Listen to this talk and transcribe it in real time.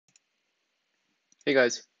Hey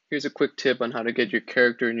guys, here's a quick tip on how to get your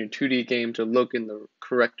character in your 2D game to look in the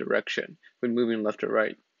correct direction when moving left or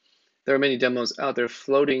right. There are many demos out there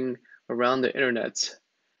floating around the internet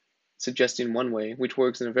suggesting one way, which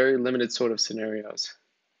works in a very limited sort of scenarios.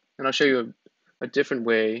 And I'll show you a different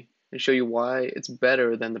way and show you why it's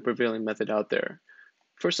better than the prevailing method out there.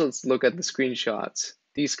 First, let's look at these screenshots,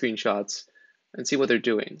 and see what they're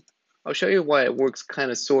doing. I'll show you why it works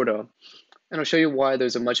kind of sorta, and I'll show you why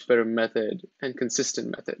there's a much better method and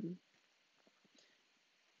consistent method.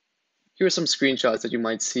 Here are some screenshots that you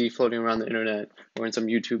might see floating around the internet or in some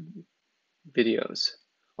YouTube videos.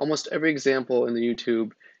 Almost every example in the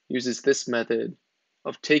YouTube uses this method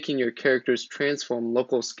of taking your character's transform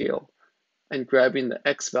local scale and grabbing the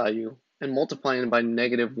x value and multiplying it by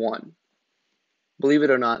 -1. Believe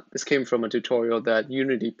it or not, this came from a tutorial that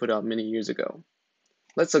Unity put out many years ago.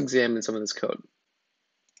 Let's examine some of this code.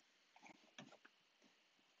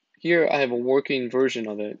 Here I have a working version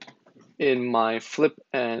of it in my flip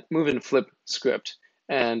and move and flip script,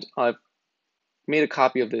 and I've made a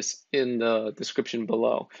copy of this in the description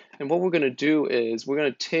below. And what we're going to do is we're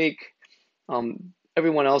going to take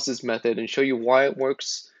everyone else's method and show you why it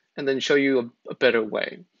works, and then show you a better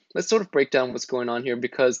way. Let's sort of break down what's going on here,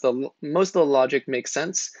 because most of the logic makes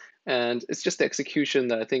sense, and it's just the execution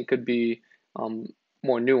that I think could be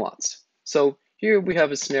more nuanced. So here we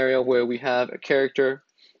have a scenario where we have a character,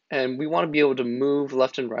 and we want to be able to move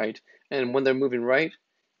left and right. And when they're moving right,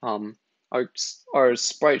 um, our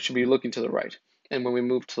sprite should be looking to the right. And when we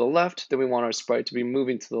move to the left, then we want our sprite to be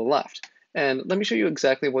moving to the left. And let me show you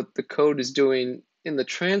exactly what the code is doing in the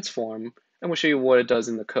transform, and we'll show you what it does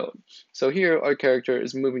in the code. So here our character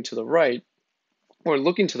is moving to the right, or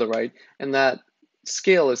looking to the right, and that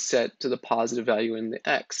scale is set to the positive value in the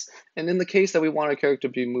x. And in the case that we want our character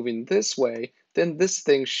to be moving this way, then this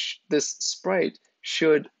sprite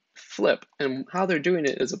should flip. And how they're doing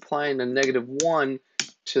it is applying a -1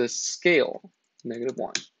 to the scale,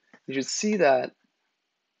 -1. You should see that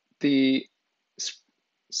the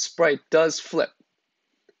sprite does flip,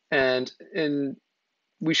 and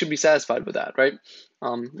we should be satisfied with that, right?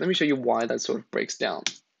 Let me show you why that sort of breaks down.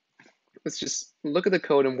 Let's just look at the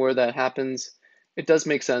code and where that happens. It does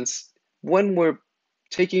make sense. When we're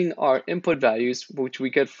taking our input values, which we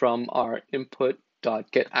get from our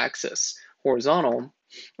input.getAxis horizontal,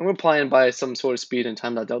 and we're applying by some sort of speed and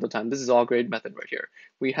time.delta time. This is all grade method right here.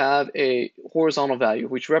 We have a horizontal value,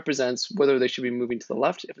 which represents whether they should be moving to the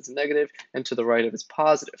left if it's negative, and to the right if it's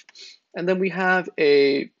positive. And then we have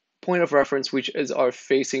a point of reference, which is our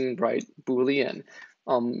facing right Boolean.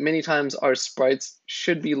 Many times our sprites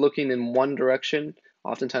should be looking in one direction.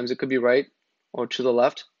 Oftentimes it could be right or to the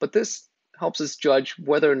left, but this helps us judge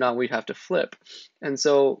whether or not we have to flip. And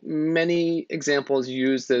so many examples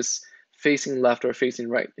use this facing left or facing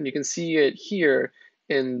right. And you can see it here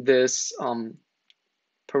in this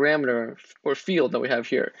parameter or field that we have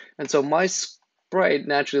here. And so my sprite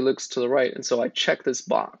naturally looks to the right, and so I check this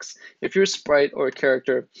box. If your sprite or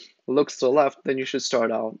character looks to the left, then you should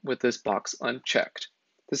start out with this box unchecked.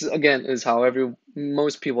 This is, again, is how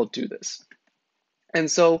most people do this.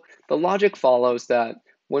 And so the logic follows that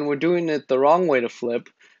when we're doing it the wrong way to flip,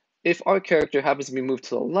 if our character happens to be moved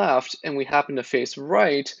to the left and we happen to face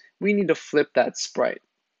right, we need to flip that sprite.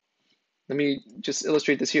 Let me just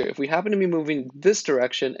illustrate this here. If we happen to be moving this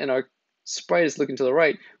direction and our sprite is looking to the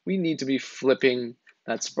right, we need to be flipping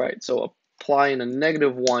that sprite. So applying a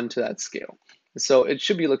 -1 to that scale. So it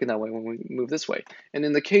should be looking that way when we move this way. And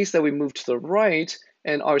in the case that we move to the right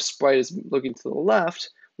and our sprite is looking to the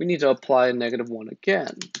left, we need to apply a -1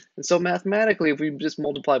 again. And so mathematically, if we just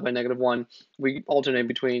multiply by -1, we alternate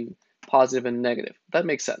between positive and negative. That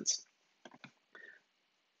makes sense.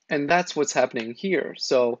 And that's what's happening here.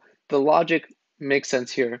 So the logic makes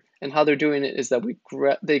sense here. And how they're doing it is that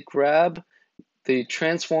they grab the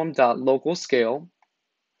transform.local scale,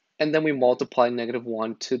 and then we multiply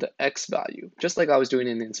 -1 to the x value, just like I was doing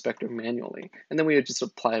in the inspector manually. And then we would just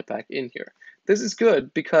apply it back in here. This is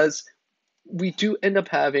good because we do end up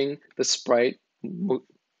having the sprite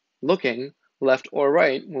looking left or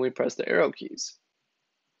right when we press the arrow keys.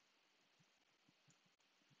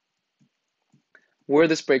 Where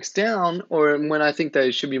this breaks down, or when I think that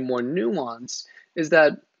it should be more nuanced, is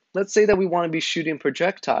that let's say that we want to be shooting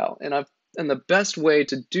projectile, and the best way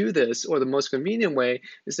to do this, or the most convenient way,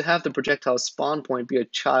 is to have the projectile spawn point be a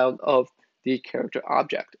child of the character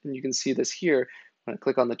object. And you can see this here. When I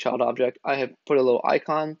click on the child object, I have put a little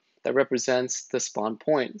icon that represents the spawn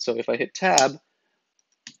point. So if I hit tab,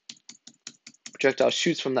 projectile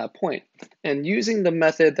shoots from that point. And using the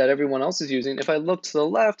method that everyone else is using, if I look to the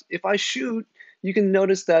left, if I shoot, you can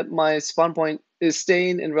notice that my spawn point is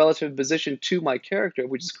staying in relative position to my character,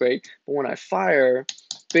 which is great. But when I fire,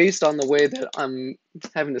 based on the way that I'm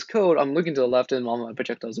having this code, I'm looking to the left and all my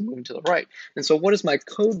projectiles are moving to the right. And so what does my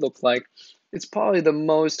code look like? It's probably the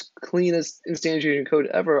most cleanest instantiation code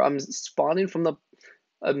ever. I'm spawning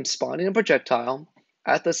a projectile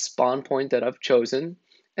at the spawn point that I've chosen,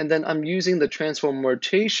 and then I'm using the transform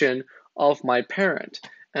rotation of my parent.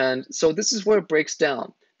 And so this is where it breaks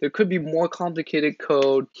down. There could be more complicated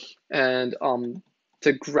code, and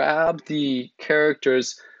to grab the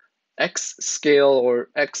character's x scale or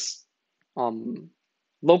x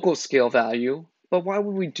local scale value. But why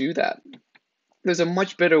would we do that? There's a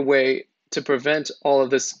much better way to prevent all of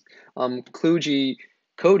this kludgy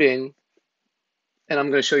coding, and I'm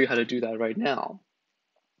going to show you how to do that right now.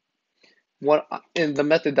 In the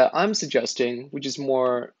method that I'm suggesting, which is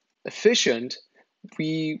more efficient,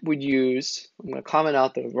 we would use, I'm going to comment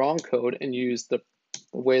out the wrong code and use the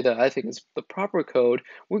way that I think is the proper code.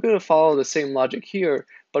 We're going to follow the same logic here,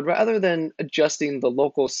 but rather than adjusting the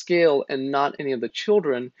local scale and not any of the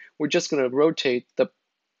children, we're just going to rotate the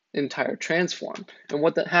entire transform. And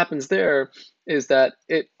what that happens there is that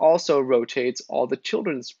it also rotates all the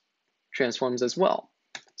children's transforms as well.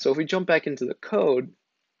 So if we jump back into the code,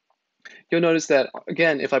 you'll notice that,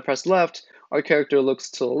 again, if I press left, our character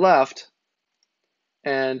looks to the left,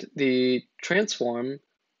 and the transform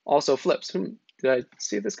also flips. Did I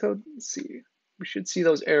save this code? Let's see. We should see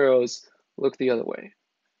those arrows look the other way.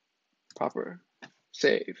 Proper.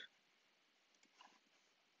 Save.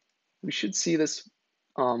 We should see this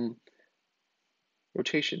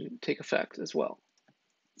rotation take effect as well.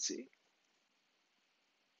 Let's see.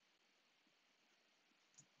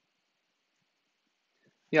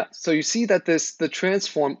 Yeah, so you see that the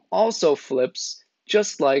transform also flips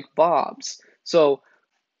just like Bob's. So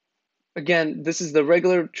again, this is the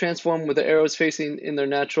regular transform with the arrows facing in their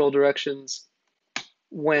natural directions.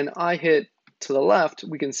 When I hit to the left,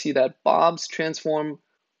 we can see that Bob's transform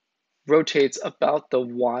rotates about the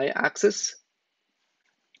y-axis.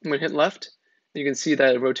 When I hit left, you can see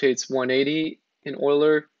that it rotates 180 in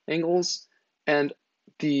Euler angles, and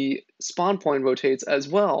the spawn point rotates as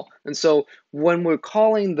well. And so when we're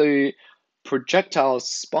calling the projectile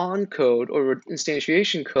spawn code or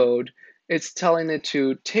instantiation code, it's telling it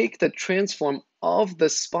to take the transform of the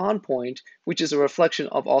spawn point, which is a reflection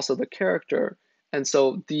of also the character. And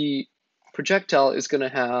so the projectile is going to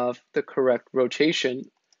have the correct rotation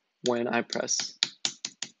when I press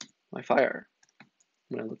my fire.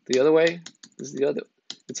 When I look the other way,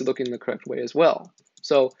 it's looking the correct way as well.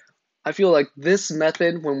 So I feel like this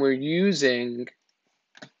method, when we're using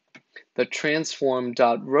the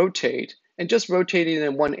transform.rotate and just rotating it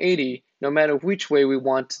in 180, no matter which way we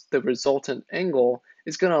want the resultant angle,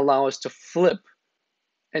 is going to allow us to flip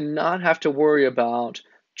and not have to worry about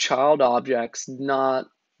child objects not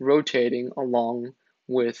rotating along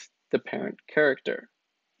with the parent character.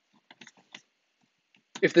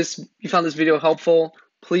 If you found this video helpful,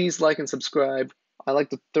 please like and subscribe. I like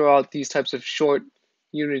to throw out these types of short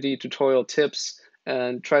Unity tutorial tips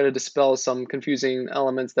and try to dispel some confusing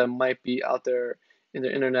elements that might be out there in the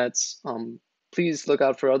internets. Please look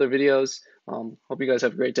out for other videos. Hope you guys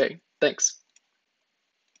have a great day. Thanks.